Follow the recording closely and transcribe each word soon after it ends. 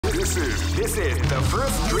This is the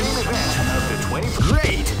first dream event of the 20th.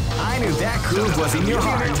 Great! I knew that groove was in your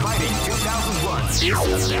heart. Fighting 2001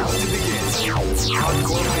 is about to begin.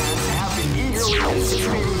 Hardcore fans have been eagerly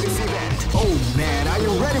anticipating this event. Oh man, are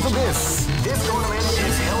you ready for this? This tournament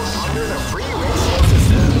is held under the free ratio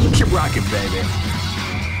system. Keep rocking, baby.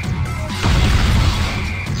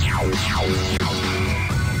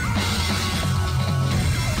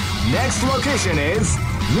 Next location is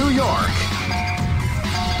New York.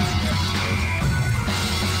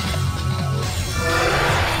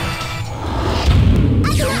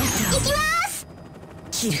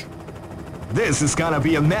 This is gonna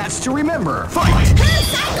be a match to remember. Fight! You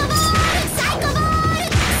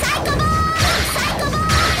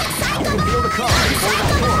can feel the card before the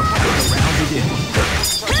floor the round begins.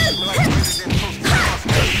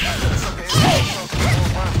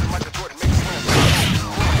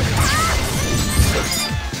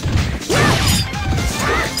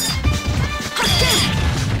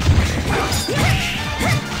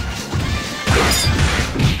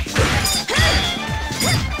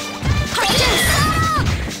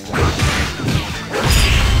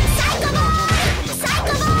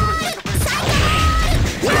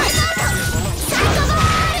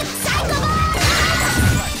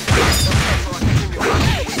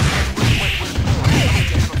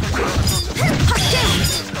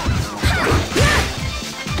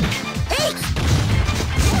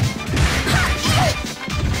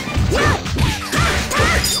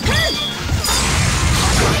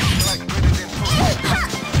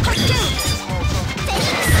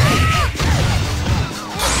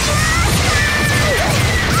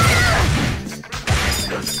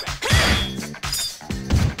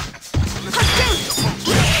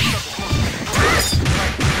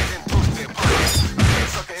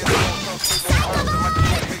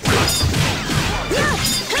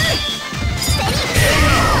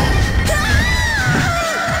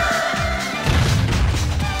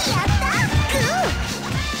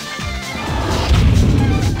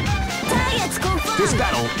 This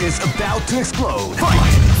battle is about to explode. Fight!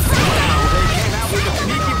 Now they came out with a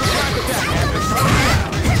sneaky surprise attack at the start of the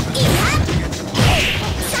round.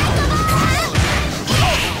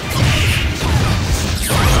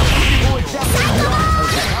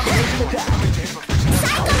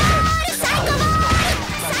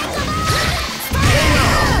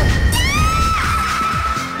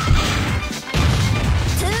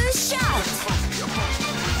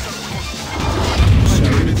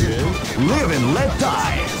 Live and let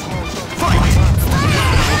die. Fight!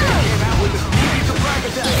 Came out with a sneaky surprise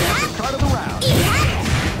attack at the start of the round.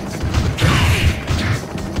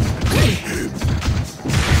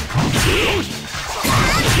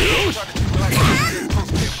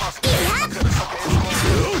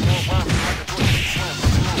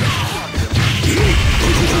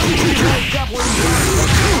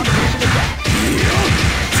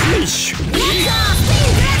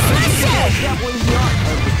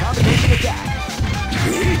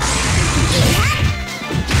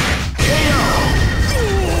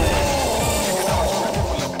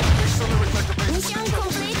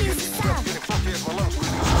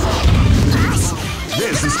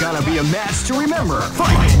 This is gonna be a match to remember.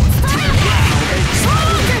 Fight!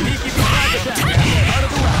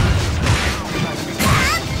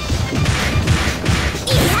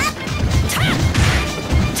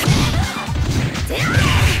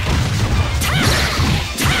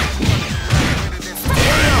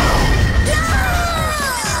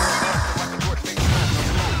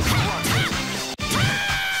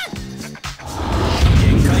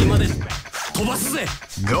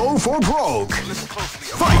 Go for broke.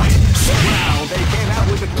 Fight! Now they came out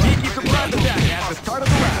with a sneaky surprise attack at the start of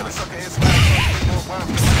the round.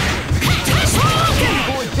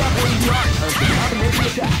 Boy definitely the art of the combination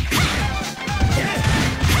attack.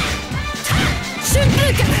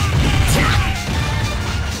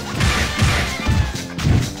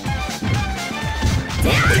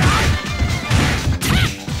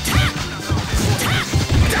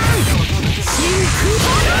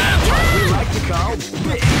 We like to call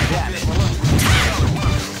big damage.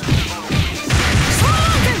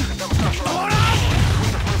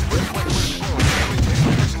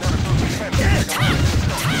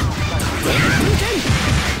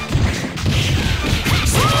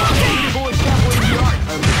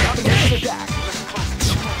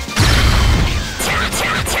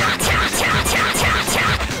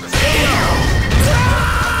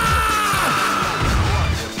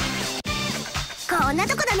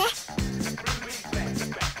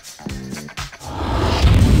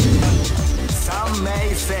 Some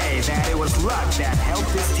may say that it was luck that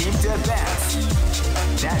helped this team to advance.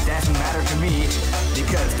 That doesn't matter to me,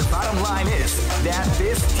 because the bottom bottom line is that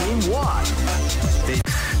this team won.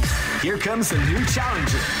 Here comes a new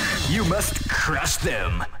challenger. You must crush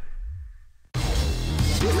them.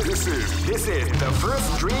 This is the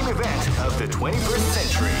first dream event of the 21st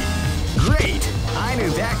century. Great! I knew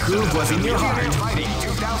that groove was in your heart. Fighting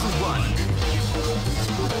 2001.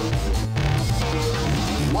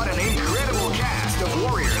 What an incredible cast of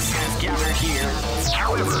warriors has gathered here.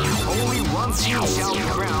 However, only one team shall be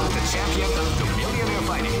crowned the champion of the Millionaire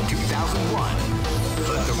Fighting 2001.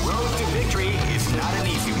 But the road to victory is not an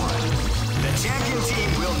easy one. The champion team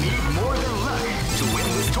will need more than luck to win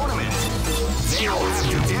this tournament. They will have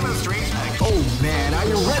to demonstrate Oh man, are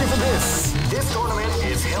you ready for this? This tournament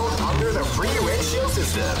is held under the free ratio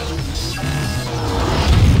system.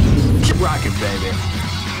 Keep rocking, baby.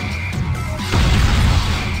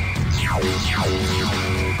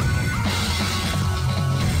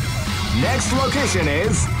 Next location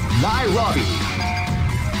is Nairobi.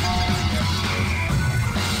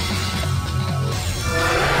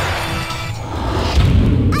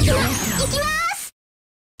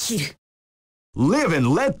 Live and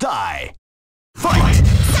let die. Fight! Wow,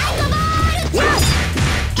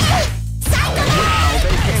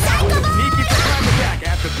 they came out with a sneaky surprise attack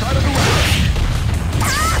at the start of the round.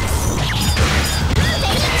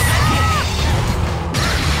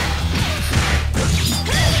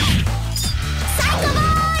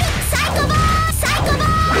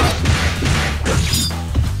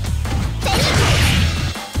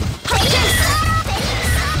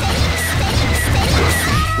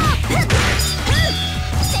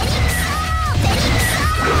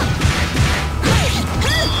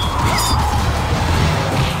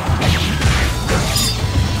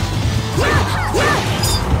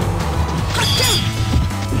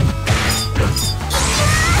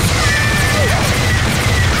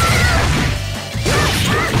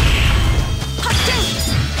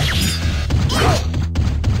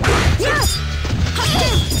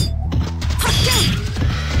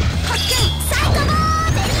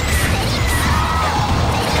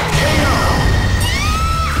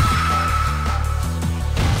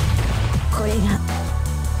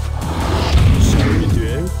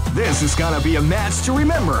 This is gonna be a match to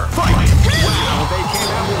remember. Fight! Wow, they came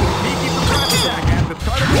out with a sneaky surprise attack at the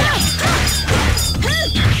start of the round.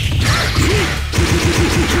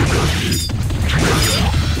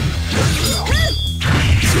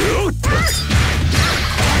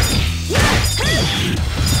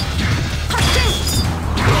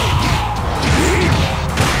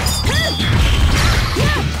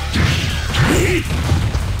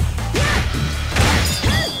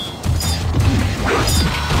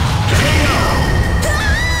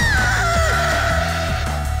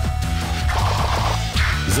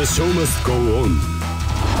 The show must go on.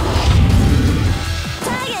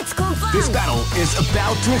 This battle is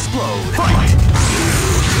about to explode. Fight!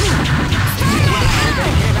 Wow, they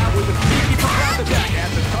came out with a sneaky surprise attack at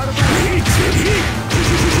the start of the round.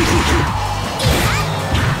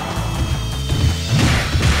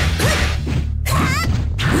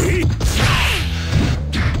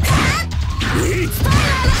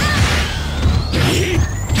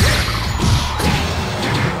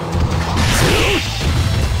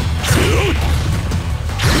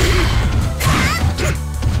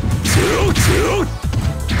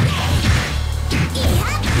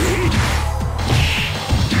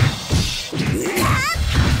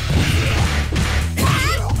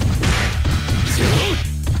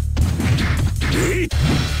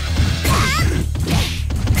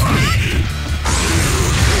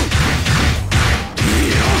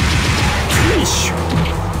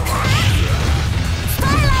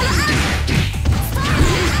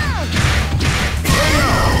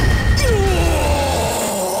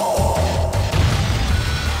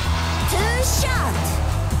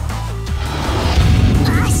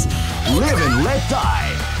 Live and let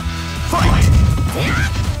die. Fight!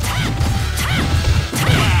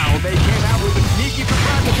 Wow, they came out with a sneaky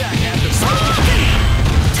surprise attack at the start of the round.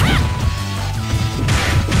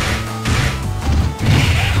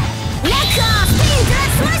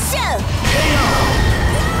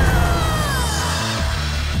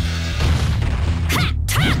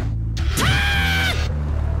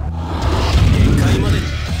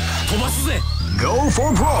 Go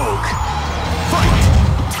for broke. Fight!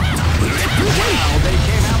 Wow, they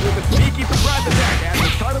came out with a sneaky surprise attack at the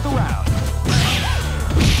start of the round.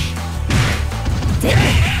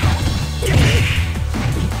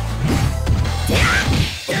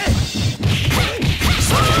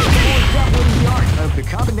 Someone's the art of the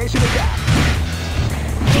combination attack.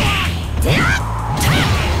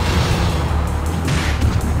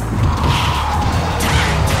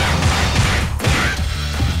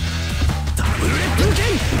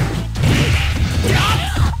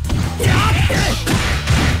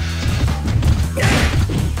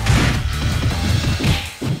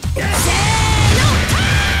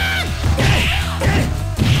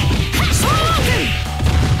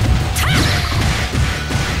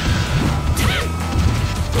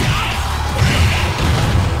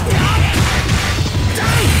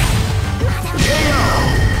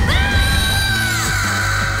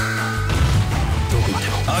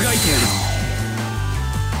 がいてやる。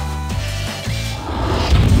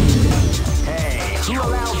 Hey, who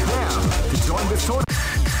allowed them to join this tournament?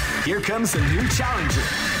 Here comes a new challenger.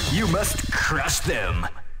 You must crush them.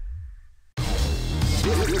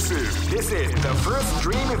 This is the first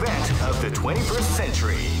dream event of the 21st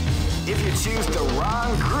century. If you choose the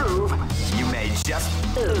wrong groove, you may just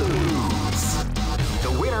lose.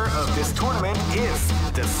 The winner of this tournament is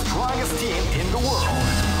the strongest team in the world.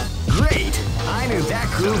 Great! I knew that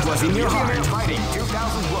groove was in your heart. Fighting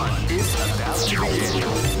 2001 is about to begin.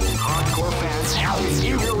 Hardcore fans have been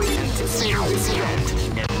eagerly anticipating this event.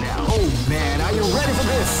 And now, oh man, are you ready for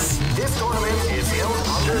this? This tournament is held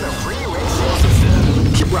under the free ratio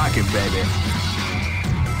system. Keep rocking, baby.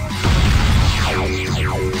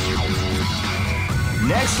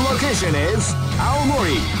 Next location is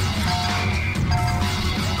Aomori.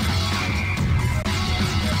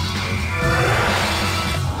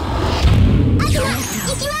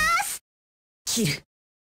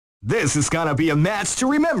 This is gonna be a match to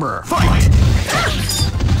remember. Fight!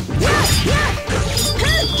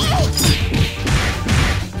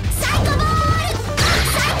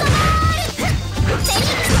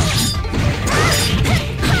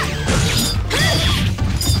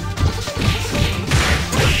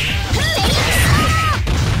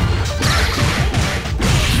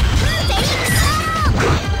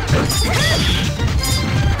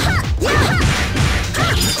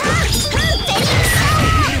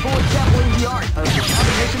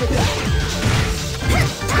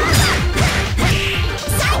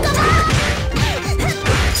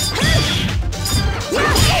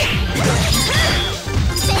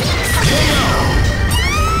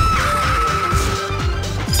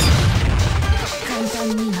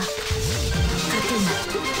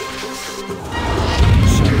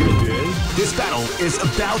 This battle is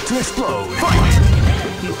about to explode. Fight!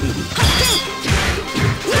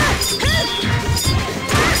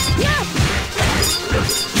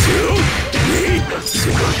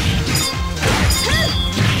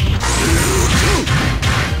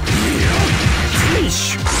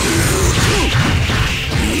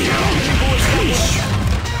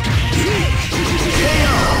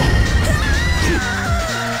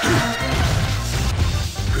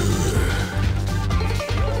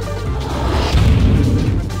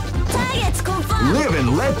 Live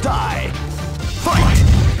and let die. Fight!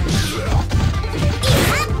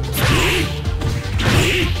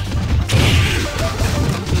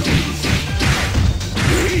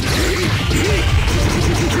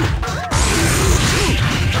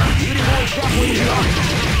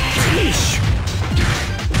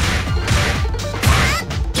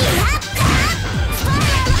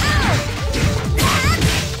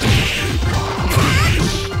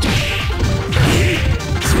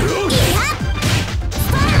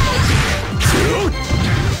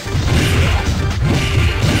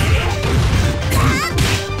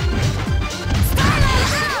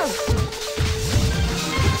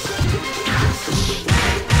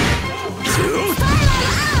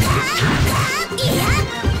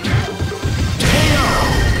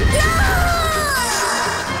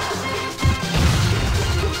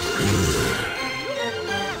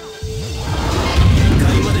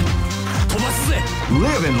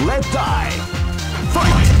 Live and let die.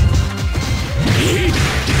 Fight!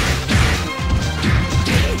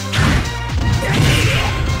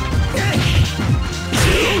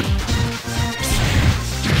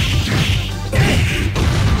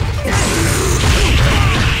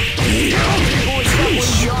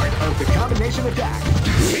 Of the combination attack.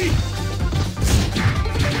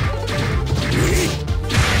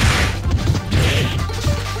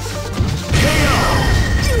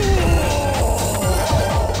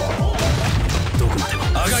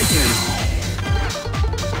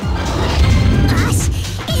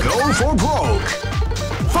 Go for broke.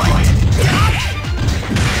 Fight!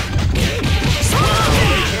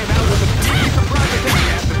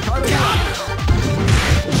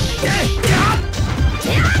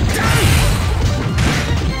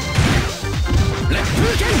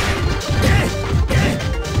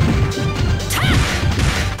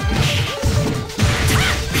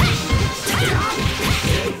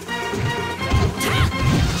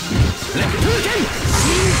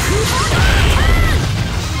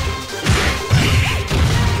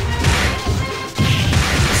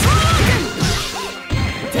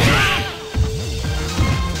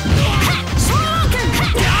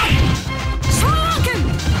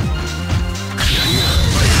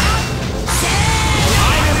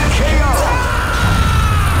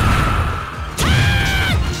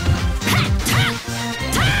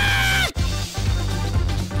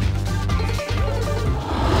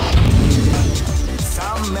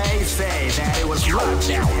 luck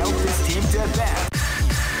that helped this team to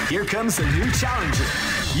advance. Here comes a new challenger.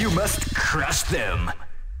 You must crush them.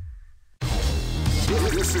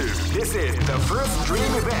 This is the first dream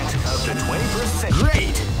event of the 21st century.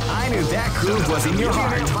 Great! I knew that groove was in your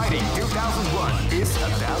heart. Fighting 2001 is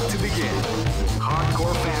about to begin.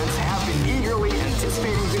 Hardcore fans have been eagerly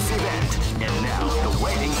anticipating this event, and now the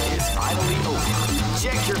waiting is finally over.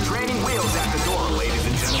 Check your training wheels at the door, ladies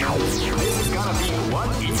and gentlemen. This is gonna be one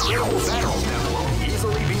incredible battle that won't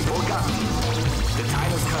easily be forgotten. The time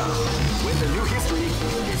has come when the new history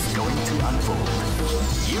is going to unfold.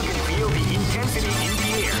 You can feel the intensity in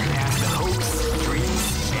the air as the hopes,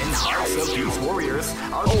 dreams, and hearts of these warriors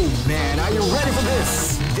are... Oh man, are you ready for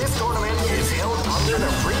this? This tournament is held under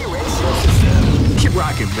the free ratio system. Keep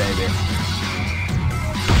rocking, baby.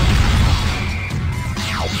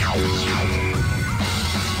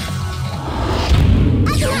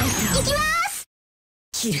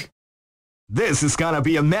 This is gonna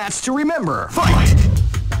be a match to remember. Fight!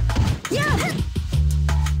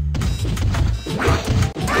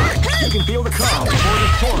 You can feel the calm before the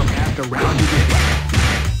storm as the round begins.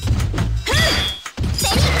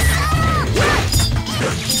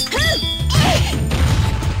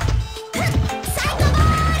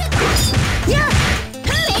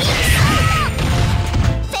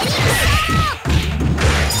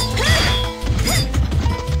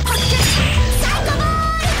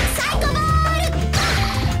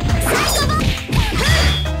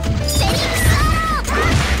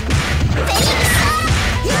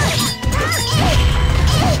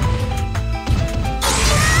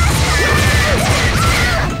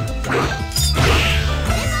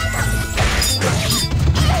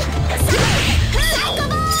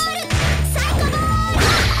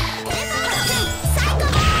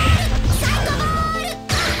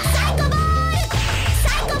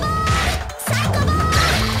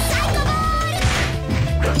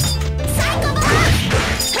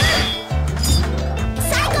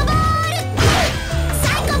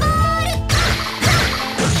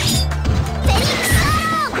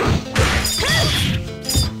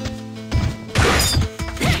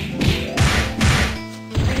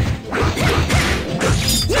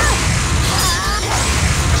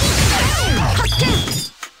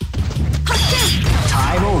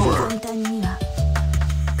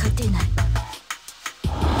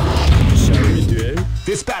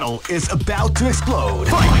 This battle is about to explode.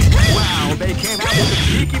 Fight! Wow, they came out with a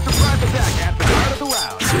cheeky surprise attack at the start of the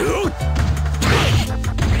round.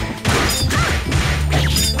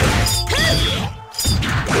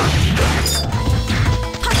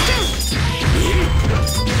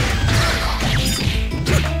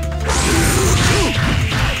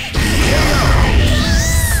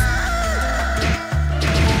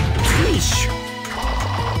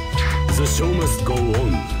 The show must go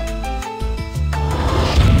on.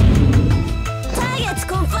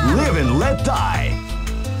 Live and let die.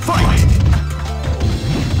 Fight!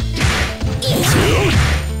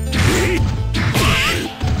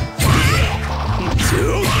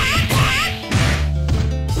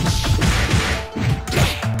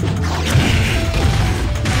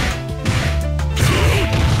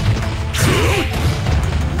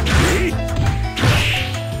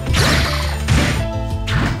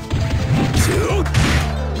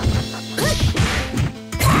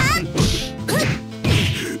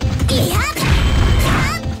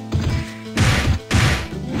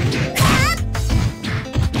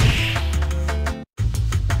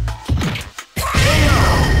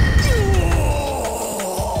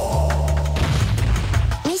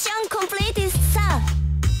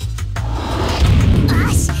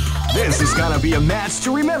 This is gonna be a match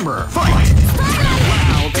to remember. Fight!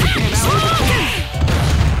 Wow, they came out with a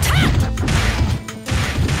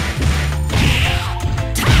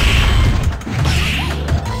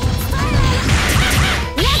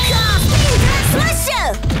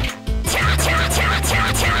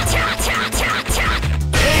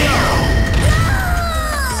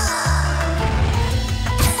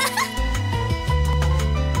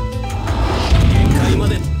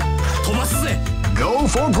Go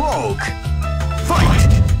for broke! Fight!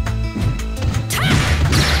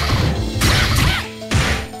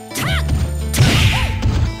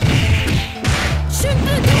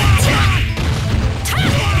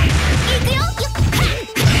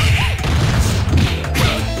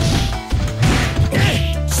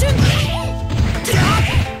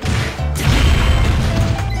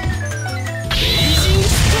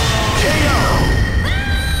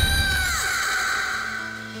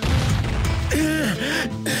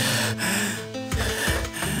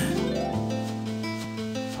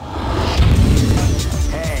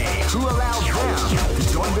 Hey, who allowed them to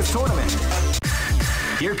join this tournament?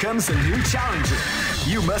 Here comes a new challenger.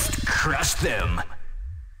 You must crush them.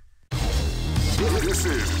 This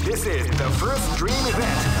is the first dream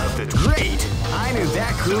event of the great. I knew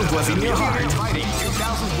that groove was in your heart. Fighting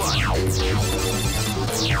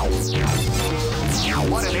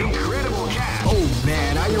 2001. What an incredible catch! Oh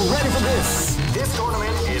man, are you ready for this? This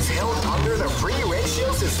tournament is held under the free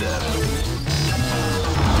ratio system.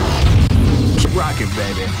 Keep rocking,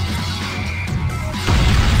 baby.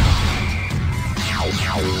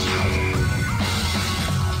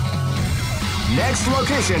 Next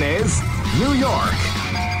location is New York.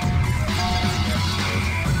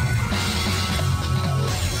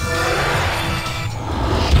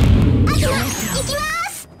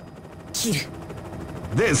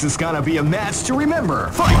 This is gonna be a match to remember.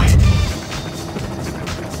 Fight!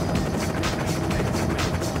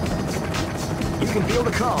 You can feel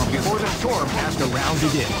the calm before the storm as the round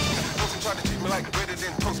begins. Like better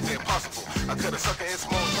than toast me impossible. I cut a sucker in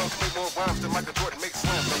small chunks, make more rhymes than Michael Jordan makes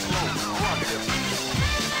slams. I'm slow, provocative.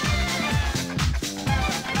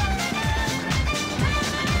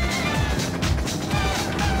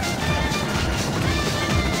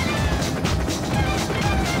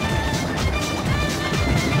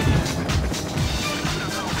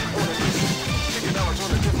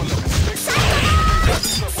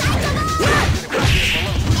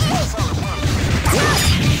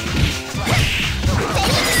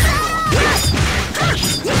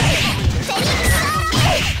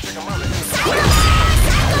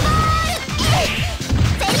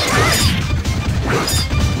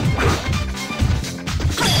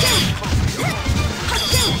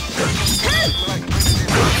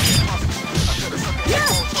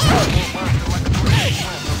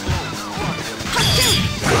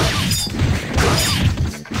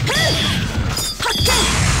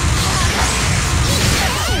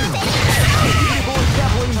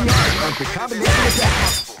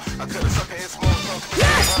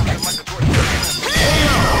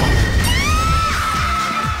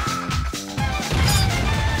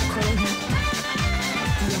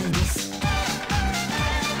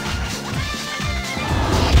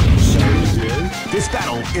 This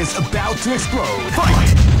battle is about to explode.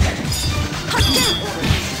 Fight!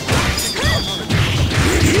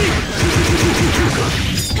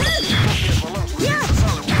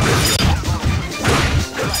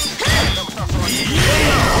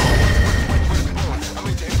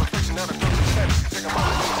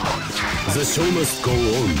 The show must go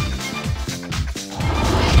on.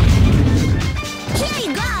 Here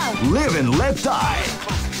you go! Live and let die.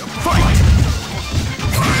 Fight!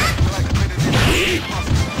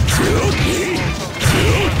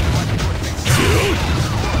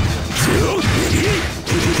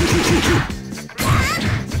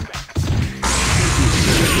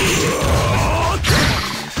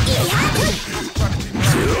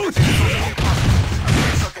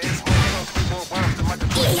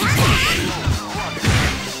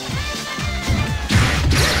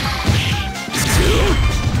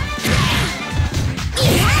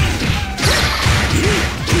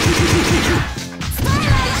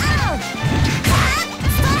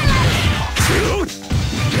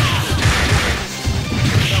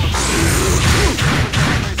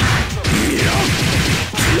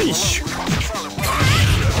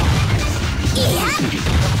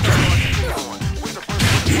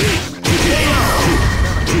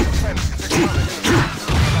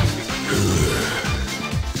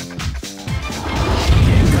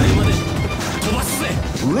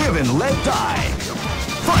 Live and let die.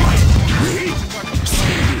 Fight!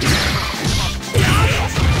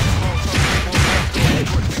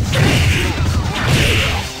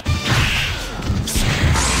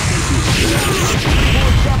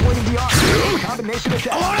 Combination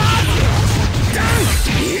attack.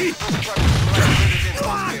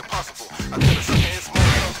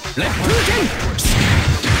 Left Putin!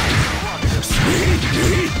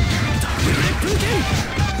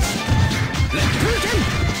 Left Putin!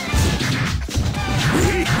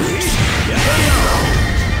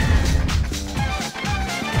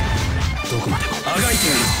 どこまでもあがいて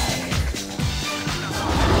やる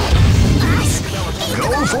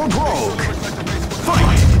Go for broke!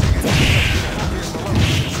 Fight!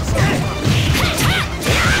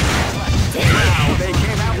 Wow, they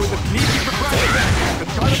came out with a sneaky surprise attack at the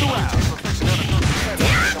start of the round.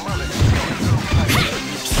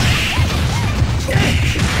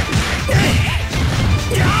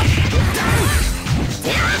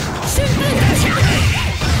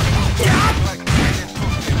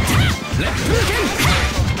 Left Putin!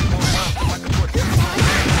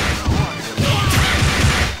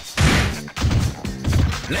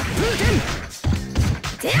 Left Putin!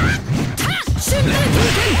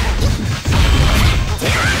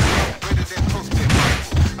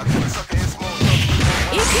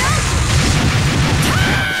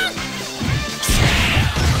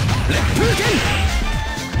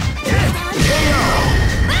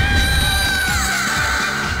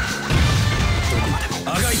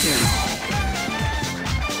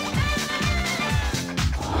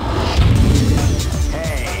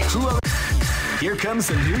 Here comes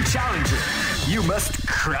a new challenger. You must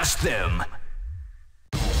crush them.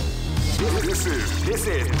 This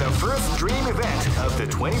is the first dream event of the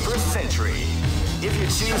 21st century. If you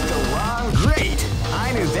choose the wrong, great!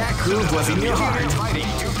 I knew that groove was in your heart. Fighting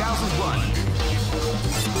 2001.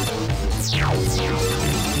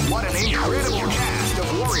 What an incredible cast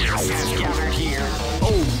of warriors has gathered here.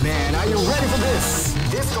 Oh man, are you ready for this?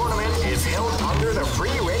 This tournament is held under the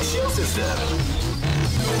free ratio system.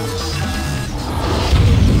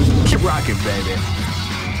 Keep rocking, baby.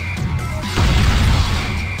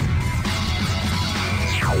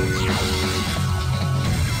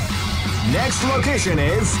 Next location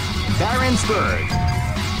is Barentsburg.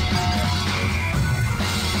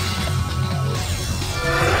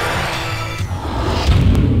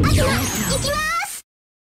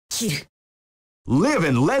 Live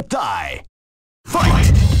and let die.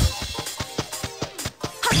 Fight!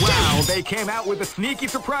 Wow, they came out with a sneaky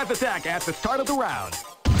surprise attack at the start of the round.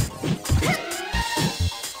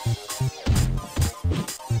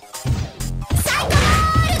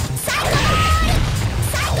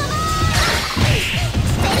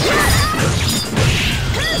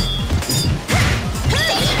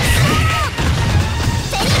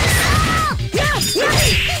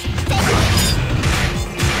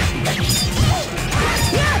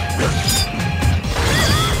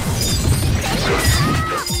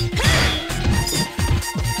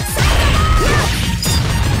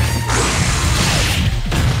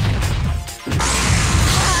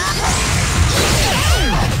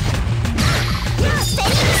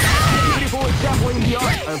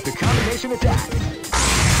 Of the combination attack.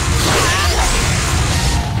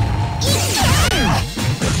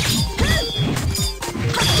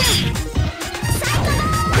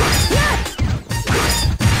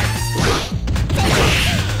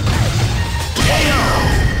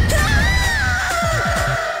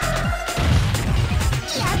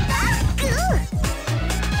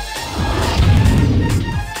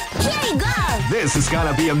 This is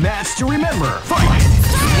gonna be a match to remember. Fight!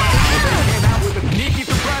 Wow, they came out with a sneaky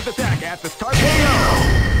surprise attack at the start.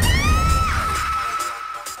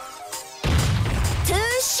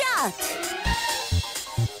 Two shot.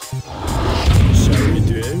 Shall we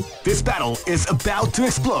do it? This battle is about to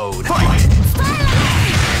explode. Fight!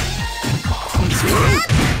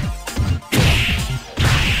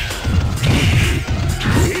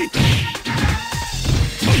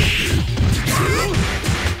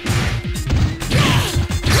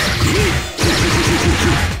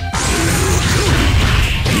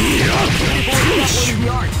 The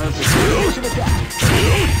art of the combination attack.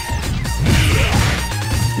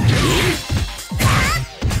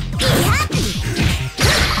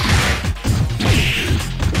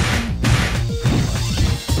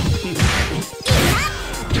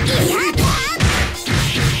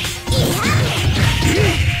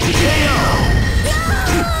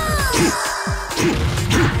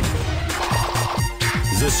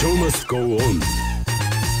 The show must go on.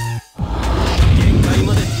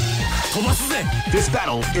 This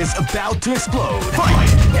battle is about to explode. Fight!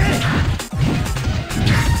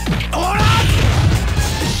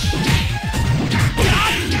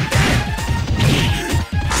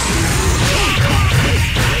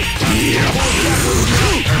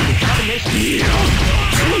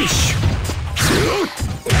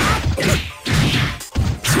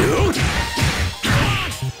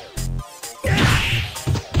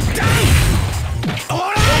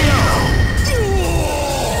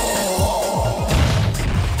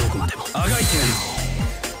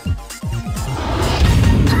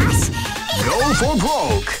 For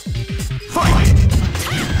broke. Fight!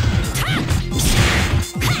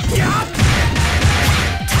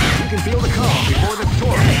 You can feel the calm before the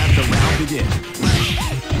storm as the round begins.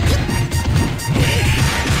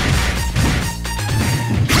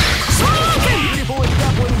 Beautiful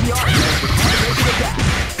exampling the art of the combination attack.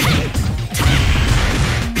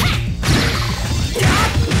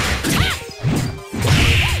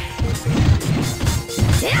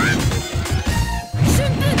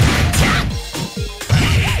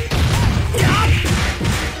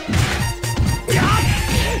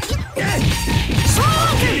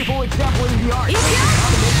 Beautiful exampling the art of the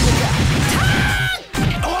combination attack.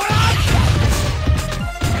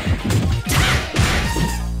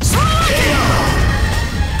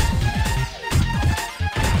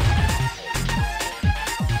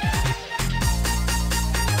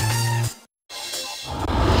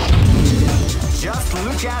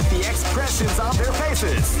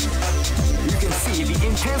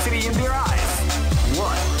 intensity in their eyes.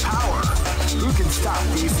 What power! Who can stop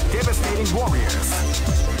these devastating warriors?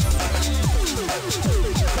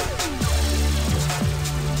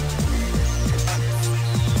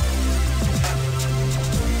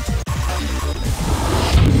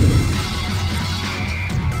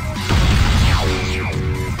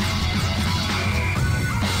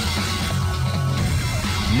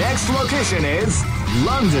 Next location is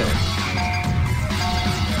London.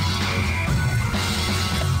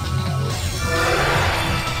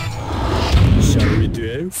 Shall we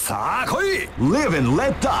duel? さあ来い Live and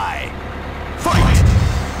let die. Fight!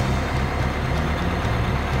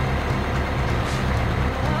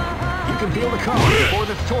 You can feel the calm before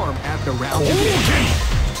the storm at the round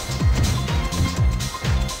begins.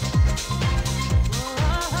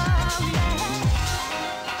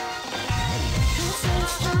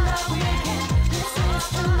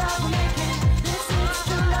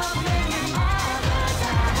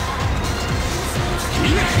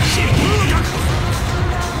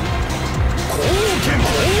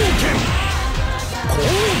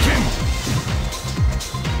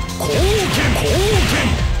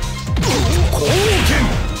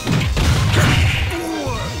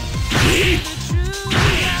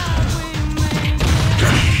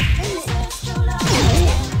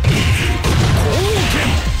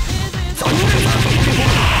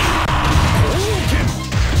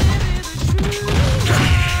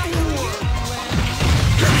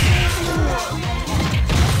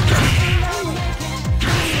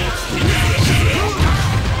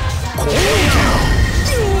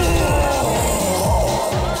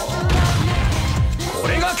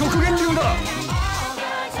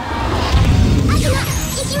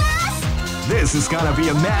 This is gonna be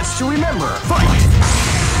a match to remember. Fight!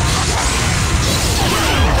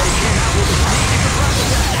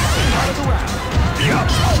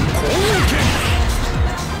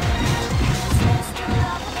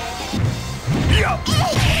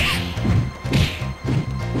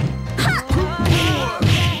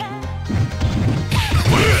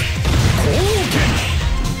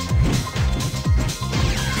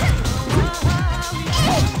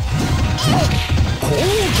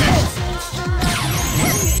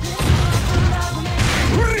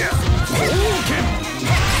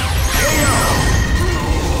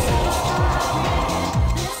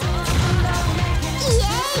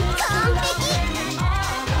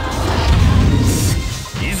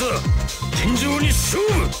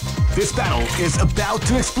 This battle is about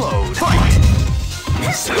to explode. Fight! They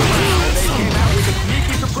came out with a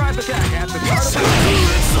sneaky surprise attack at the start of the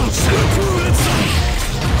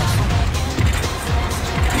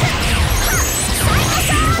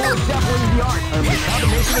Beautiful is definitely the art of the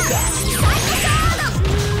combination attack.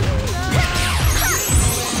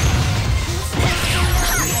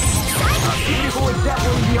 Beautiful is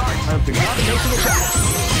definitely the art of the combination attack.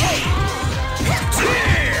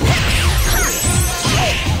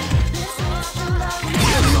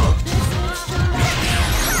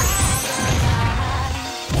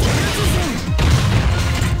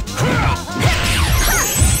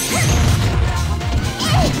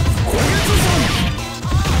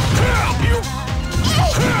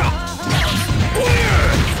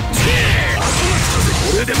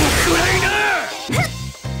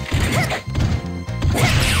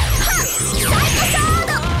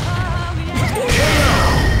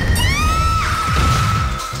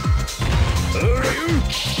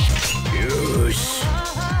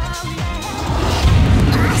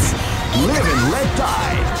 Live and let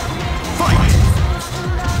die. Fight!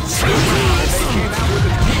 They came out with a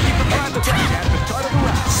sneaky surprise attack at the start of the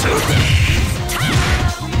round.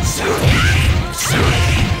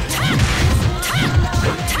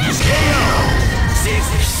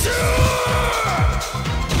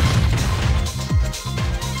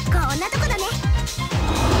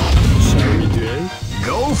 Shall we duel?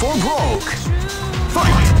 Go for broke.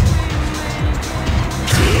 Fight!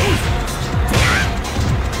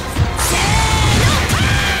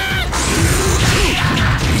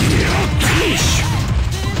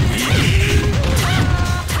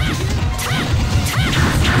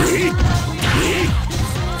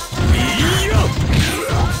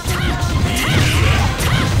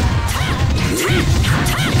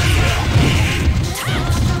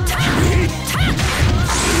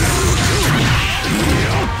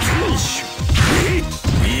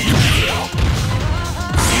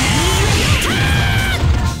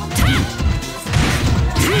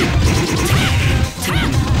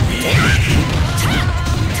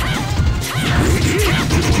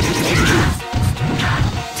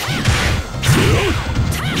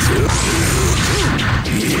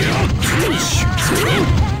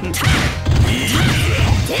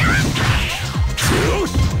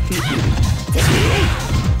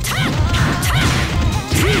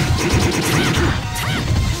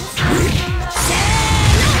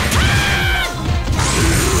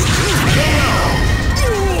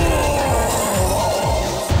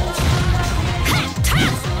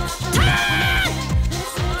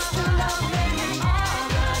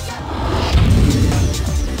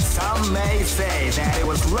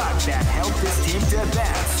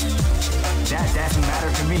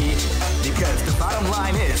 me, because the bottom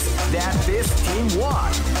line is that this team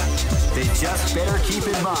won. They just better keep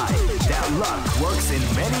in mind that luck works in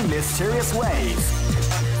many mysterious ways.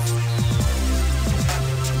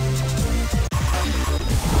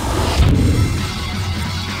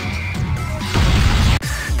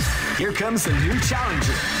 Here comes a new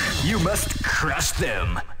challenger. You must crush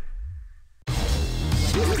them.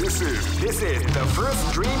 This is the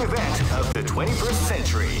first dream event of the 21st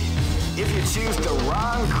century. If you choose the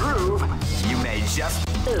wrong groove, you may just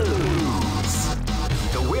lose.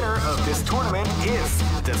 The winner of this tournament is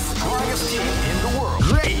the strongest team in the world.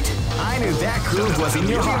 Great! I knew that groove was in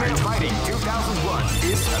your heart. Fighting 2001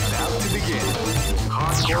 is about to begin.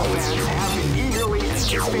 Hardcore fans have been eagerly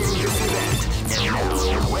anticipating this event, and now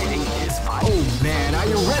their waiting is final. Oh man, are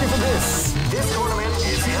you ready for this? This tournament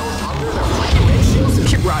is held under the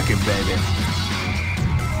regulations. Keep rocking, baby.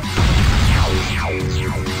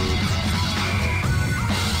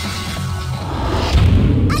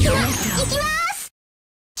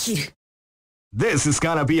 This is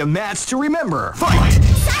gonna be a match to remember. Fight!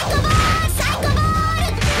 Psycho Ball! Psycho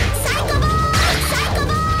Ball! Psycho Ball! Psycho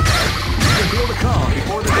Ball! You can feel the calm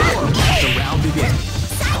before the storm as the round begins.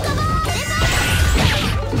 Psycho Ball!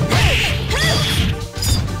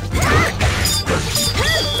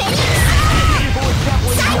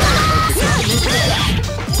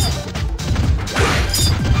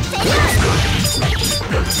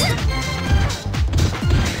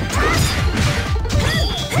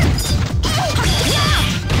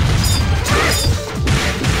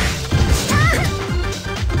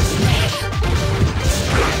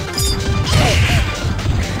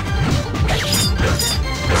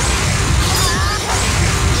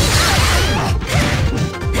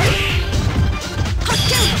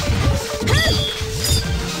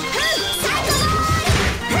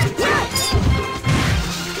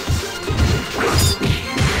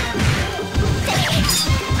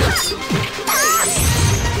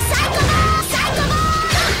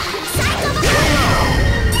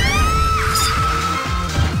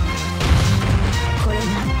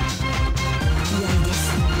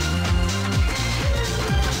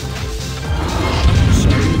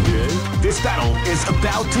 This battle is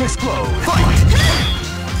about to explode. Fight!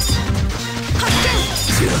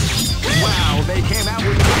 Wow, they came out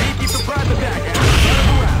with a sneaky surprise attack at the start of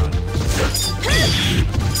the round.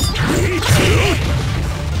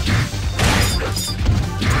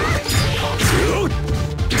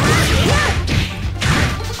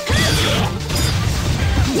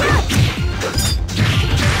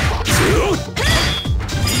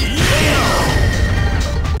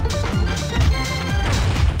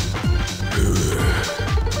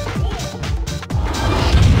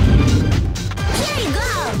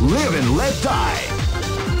 Live and let die.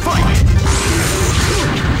 Fight!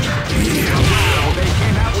 Wow, they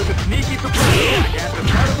came out with a sneaky surprise attack at the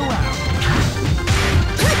start of the round.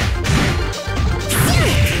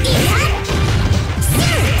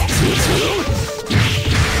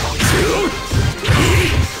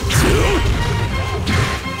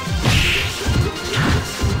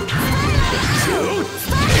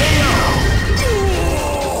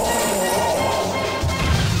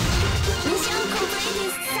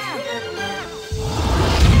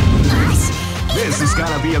 This is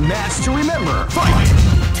gonna be a match to remember. Fight!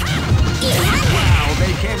 Wow,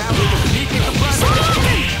 they came out with a sneaky surprise attack.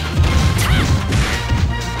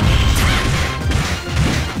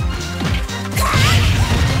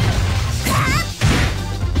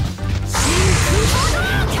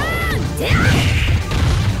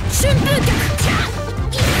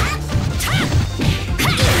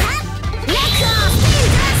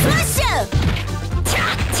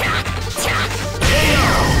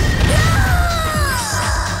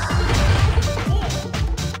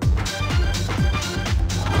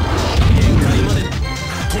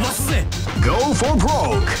 Go for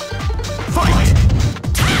broke! Fight!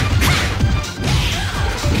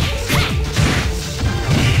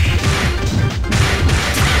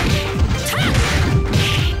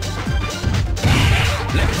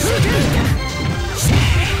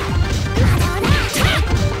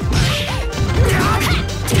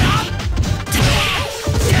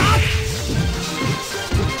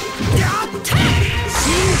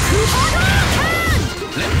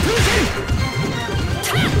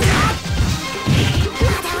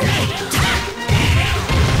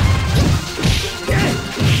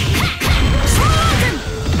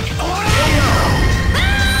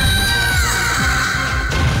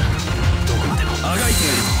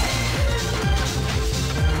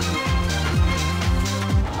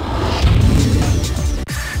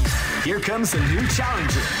 Here comes a new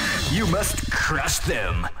challenger. You must crush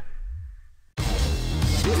them.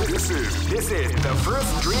 This is the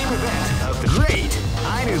first dream event of the great.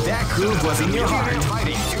 I knew that groove was in your heart.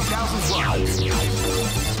 Fighting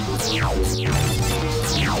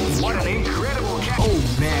 2001. What an incredible Oh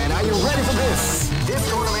man, are you ready for this? This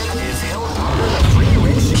tournament is held under the free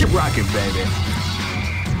ratio. Keep rocking, baby.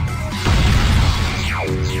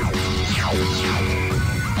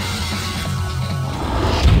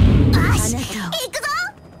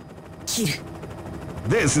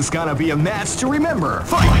 This is gonna be a match to remember.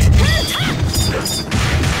 Fight!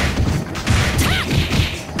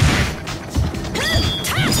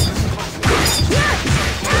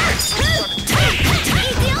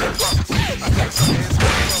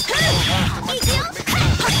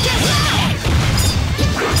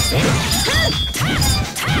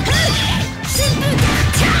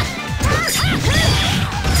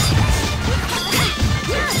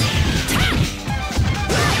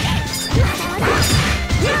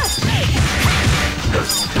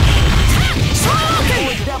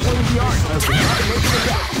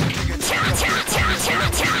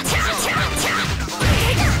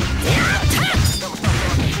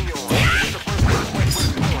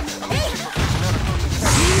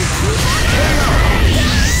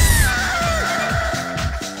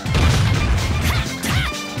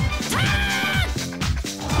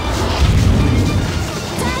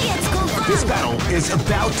 This battle is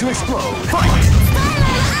about to explode. Fight!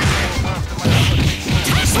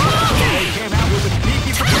 They came out with a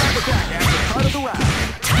sneaky surprise attack at the start of the round.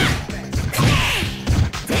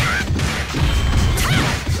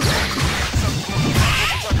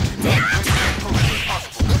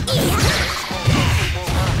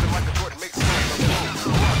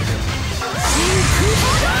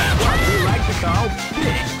 What we like to call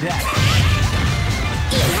Big Daddy.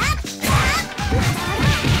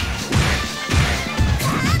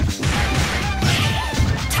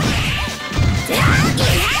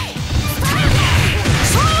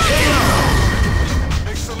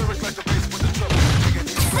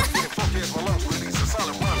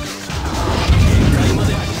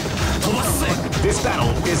 This battle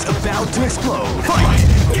is about to explode. Fight!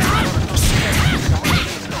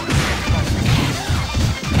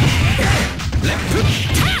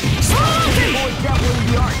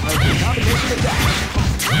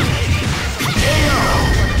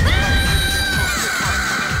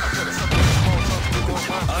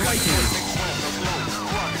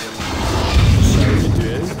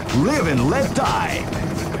 Live and let die.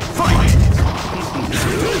 Fight!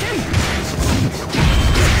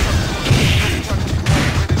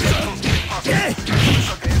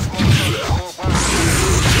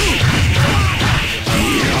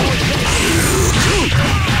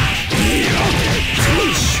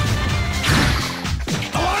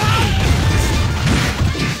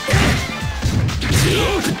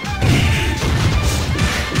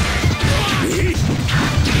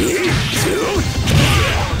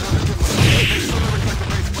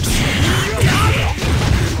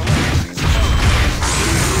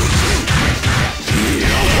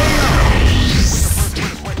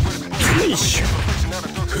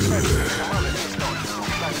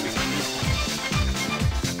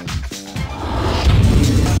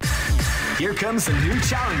 Here comes a new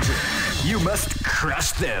challenger. You must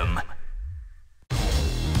crush them.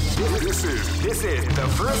 This is the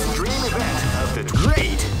first dream event of the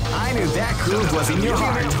great. I knew that groove was in your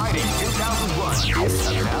heart. Fighting 2001 is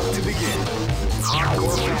about to begin.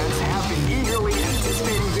 Hardcore fans have been eagerly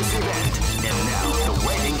anticipating this event, and now the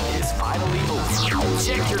waiting is finally over.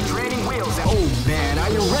 Check your training wheels. Oh man, are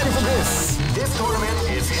you ready for this? This tournament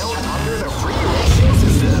is held under the free ratio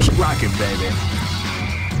system. Keep rocking, baby.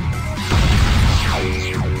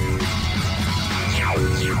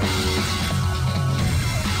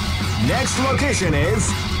 Next location is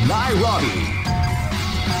Nairobi.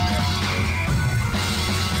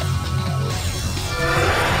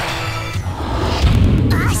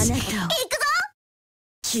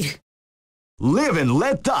 Live and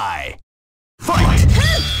let die. Fight!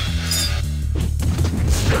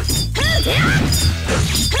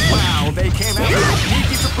 Wow, they came out with a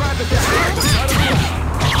sneaky surprise attack at the start of the round.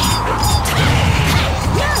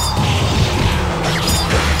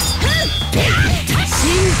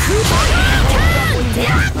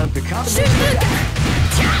 Of the combination attack.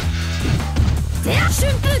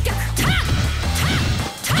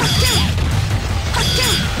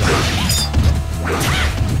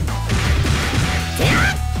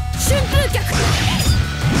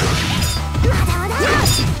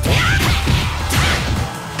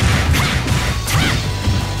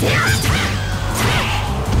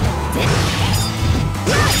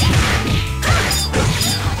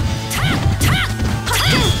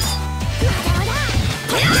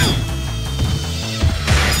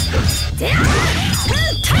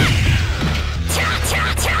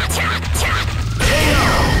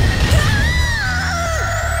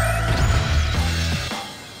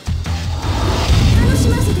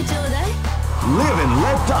 Live and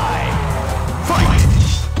let die. Fight!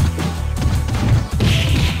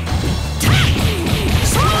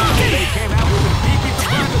 They came out with a beefy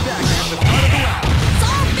surprise attack at the start of the round.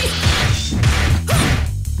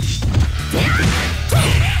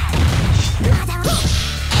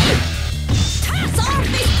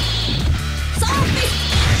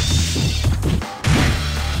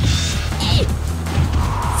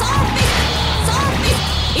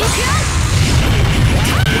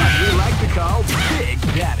 What we like to call big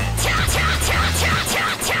damage.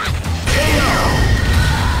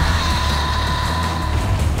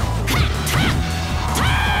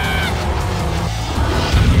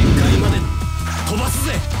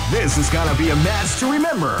 This is gonna be a match to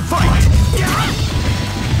remember. Fight! You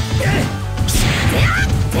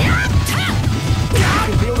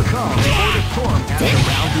can feel the calm before the storm as the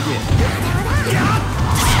round begins.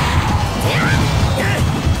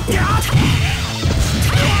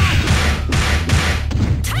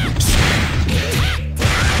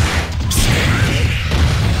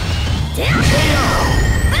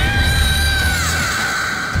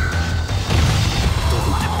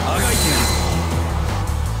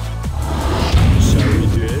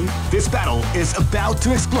 This battle is about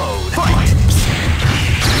to explode. Fight!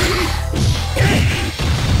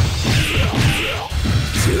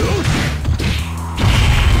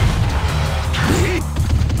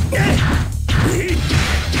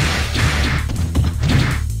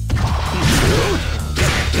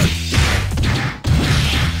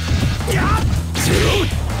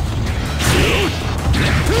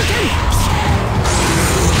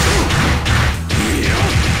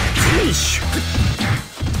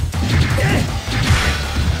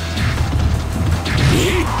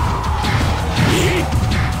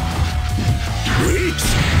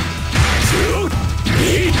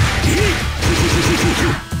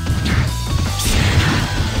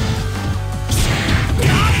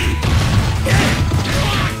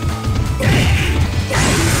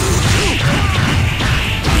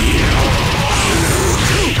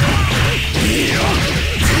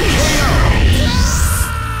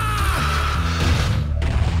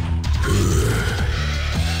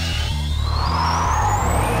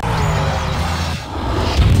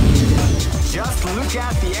 Look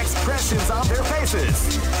at the expressions on their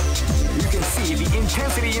faces. You can see the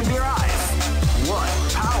intensity in their eyes. What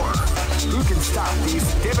power! Who can stop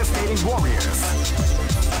these devastating warriors?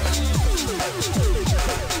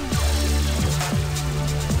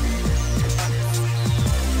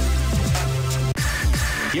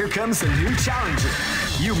 Here comes a new challenger.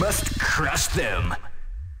 You must crush them.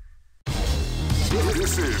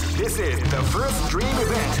 This is the first dream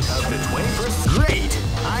event of the 21st. Great!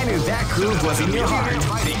 I knew that groove was in your heart.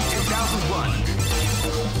 Fighting 2001.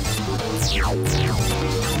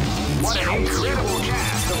 What an incredible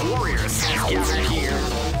cast of warriors has gathered here.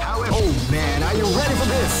 However, oh man, are you ready for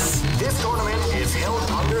this? This tournament is held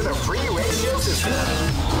under the free ratio system.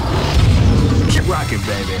 Keep rocking,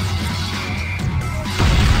 baby.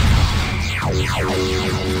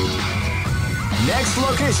 Next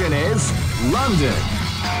location is London.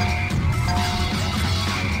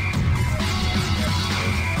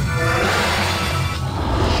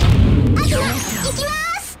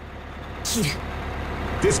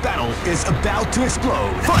 This battle is about to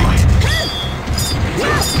explode. Fight!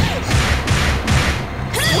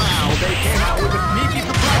 Wow, they came out with a sneaky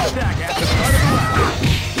surprise attack at the start of the round.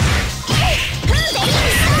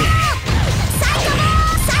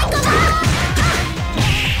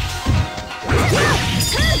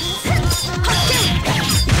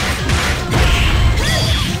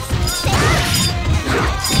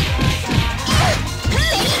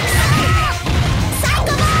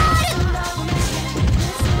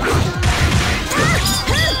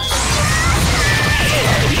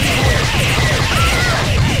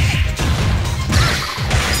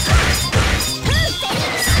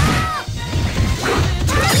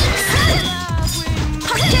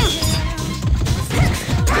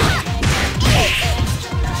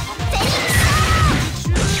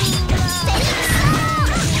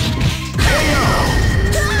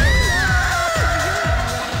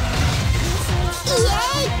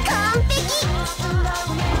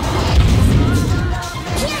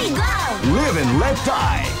 Live and let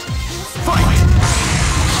die. Fight!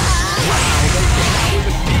 Wow, they came out with a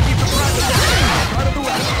sneaky surprise attack at the start of the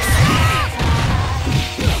round.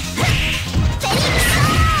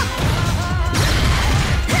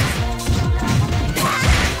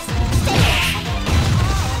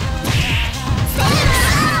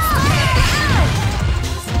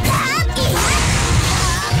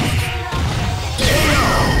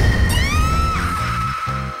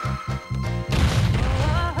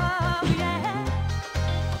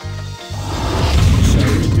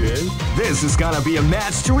 This is gonna be a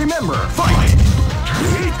match to remember. Fight!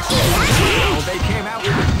 Well, they came out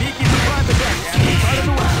with a sneaky surprise attack at the start of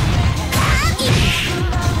the round.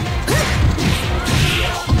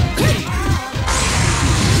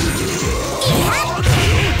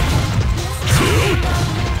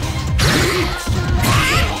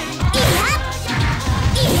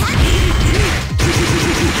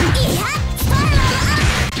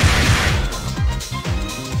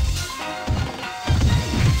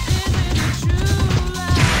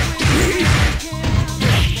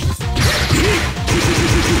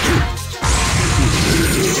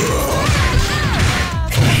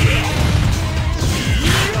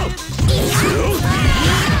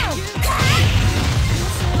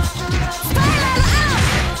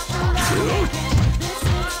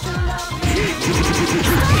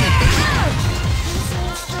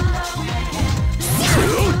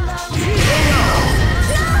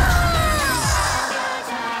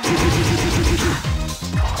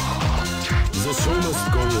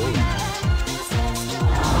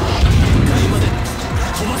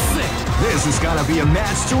 This is gonna be a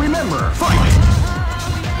match to remember. Fight!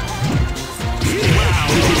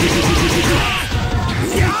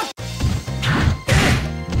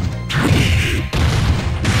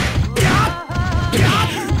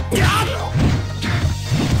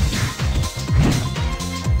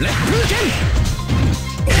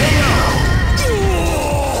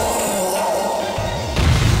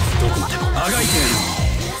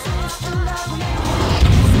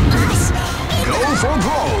 Go for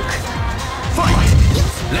broke! Fight!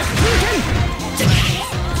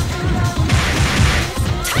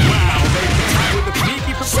 Wow, they came out with a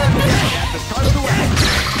sneaky performance at the start of the round.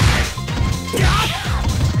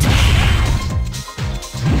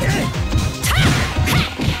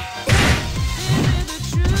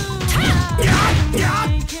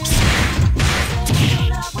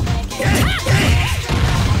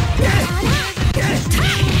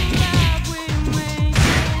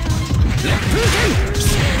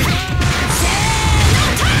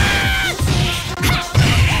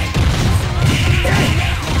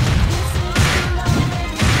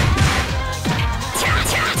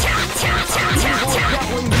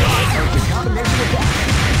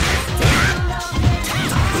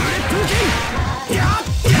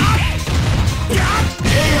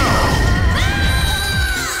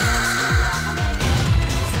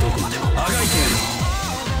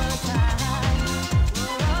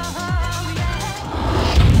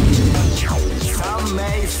 Some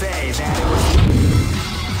may say that it was...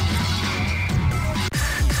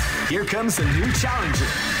 Here comes a new challenger.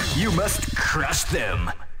 You must crush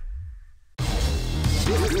them.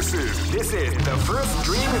 This is the first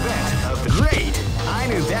dream event of the great. I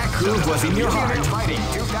knew that groove was in your heart. Fighting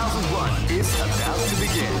 2001 is about to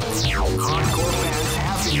begin. Hardcore fans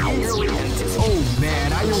have been eagerly anticipating. Oh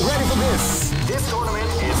man, are you ready for this? This tournament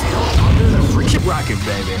is held under the free. Keep rocking,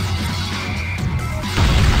 baby.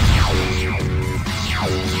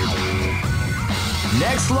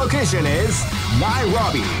 Next location is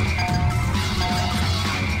Nairobi.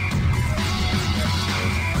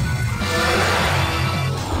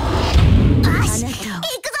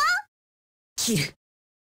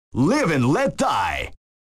 Live and let die.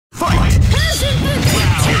 Fight! Wow,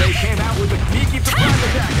 they came out with a sneaky surprise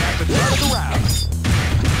attack at the start of the round.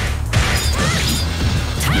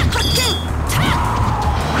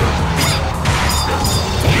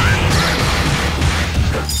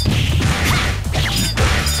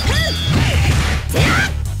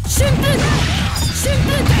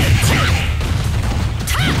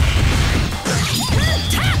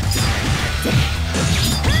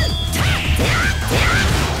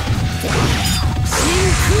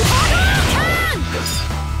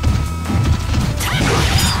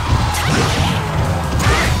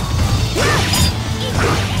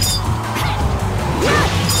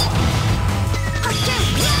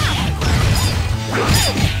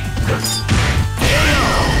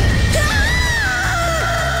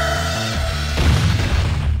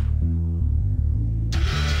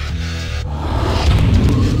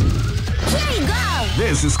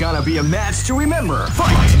 This is gonna be a match to remember.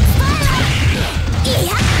 Fight!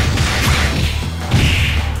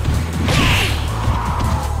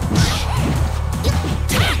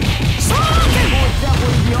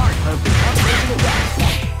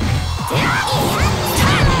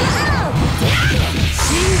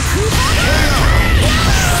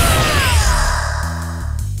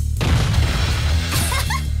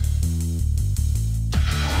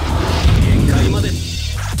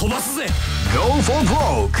 Go for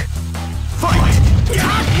broke. Fight!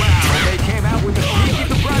 Wow, they came out with a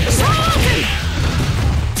sneaky surprise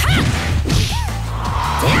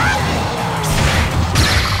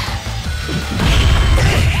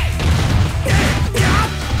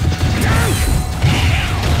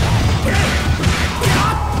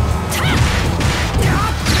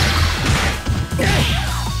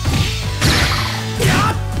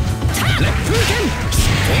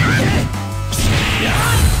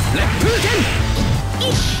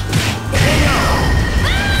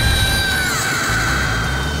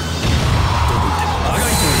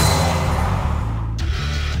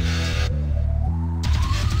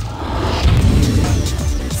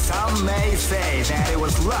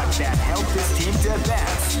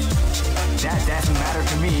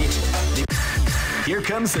Here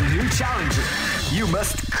comes a new challenger. You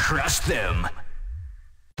must crush them.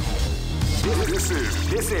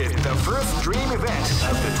 This is the first dream event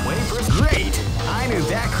of the 21st. Great! I knew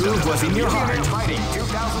that groove was in your heart. Fighting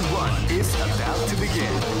 2001 is about to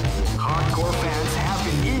begin. Hardcore fans have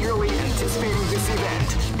been eagerly anticipating this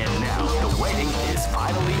event, and now the waiting is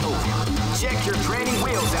finally over. Check your training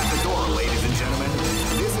wheels at the door, ladies and gentlemen.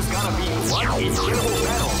 This is gonna be one incredible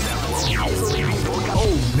battle that will easily be forgotten.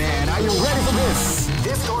 Oh man, are you ready for this?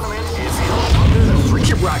 This tournament is held under the free.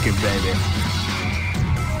 Keep rocking, baby.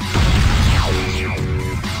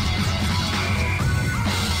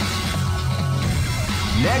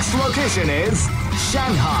 Next location is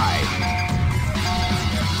Shanghai.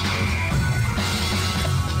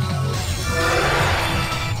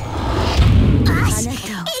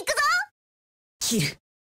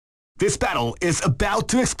 This battle is about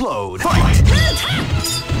to explode. Fight!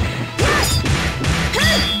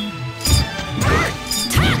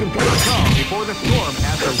 You can play calm before the storm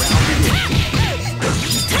as the round begins.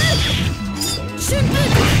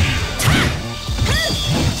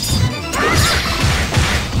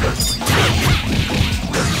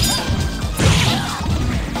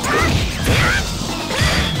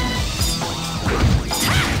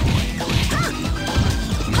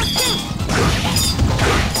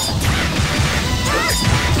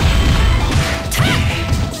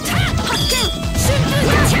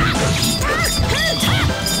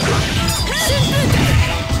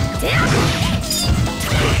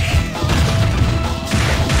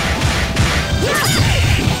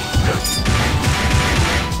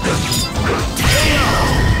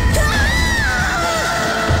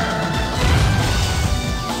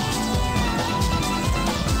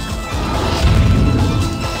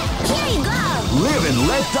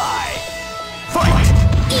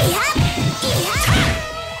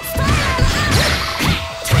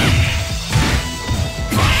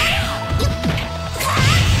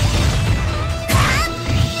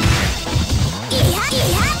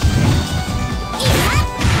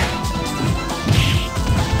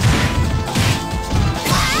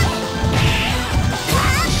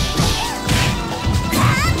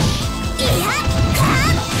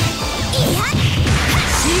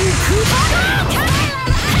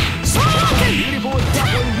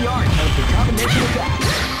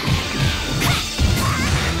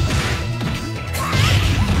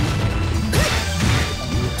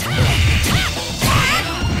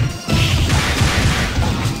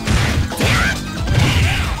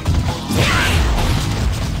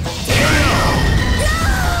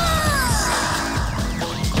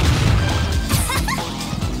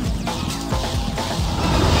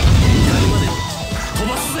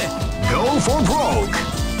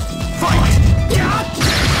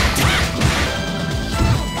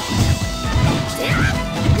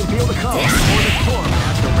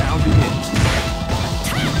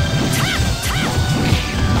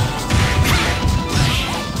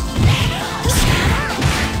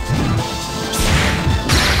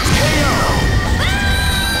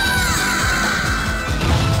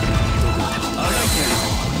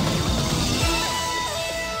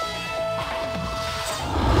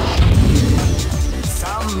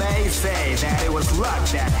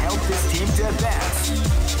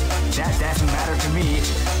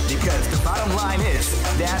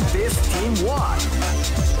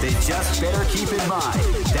 They just better keep in mind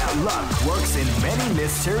that luck works in many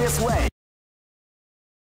mysterious ways.